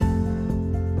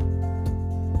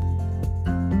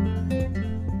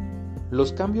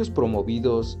Los cambios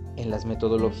promovidos en las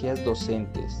metodologías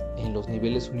docentes en los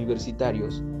niveles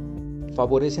universitarios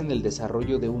favorecen el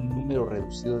desarrollo de un número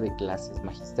reducido de clases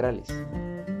magistrales,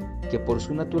 que por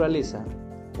su naturaleza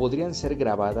podrían ser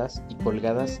grabadas y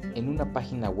colgadas en una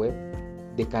página web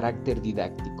de carácter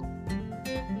didáctico.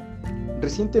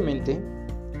 Recientemente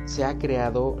se ha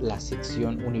creado la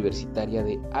sección universitaria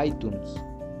de iTunes,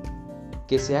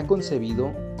 que se ha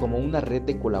concebido como una red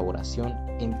de colaboración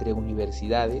entre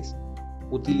universidades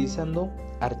utilizando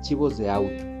archivos de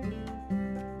audio.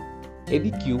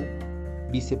 Episodio,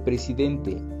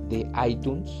 vicepresidente de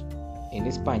iTunes en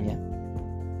España,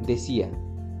 decía: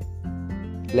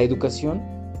 "La educación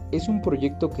es un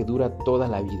proyecto que dura toda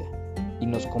la vida y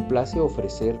nos complace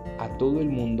ofrecer a todo el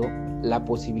mundo la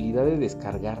posibilidad de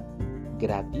descargar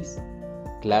gratis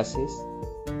clases,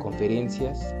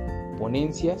 conferencias,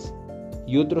 ponencias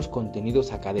y otros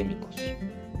contenidos académicos.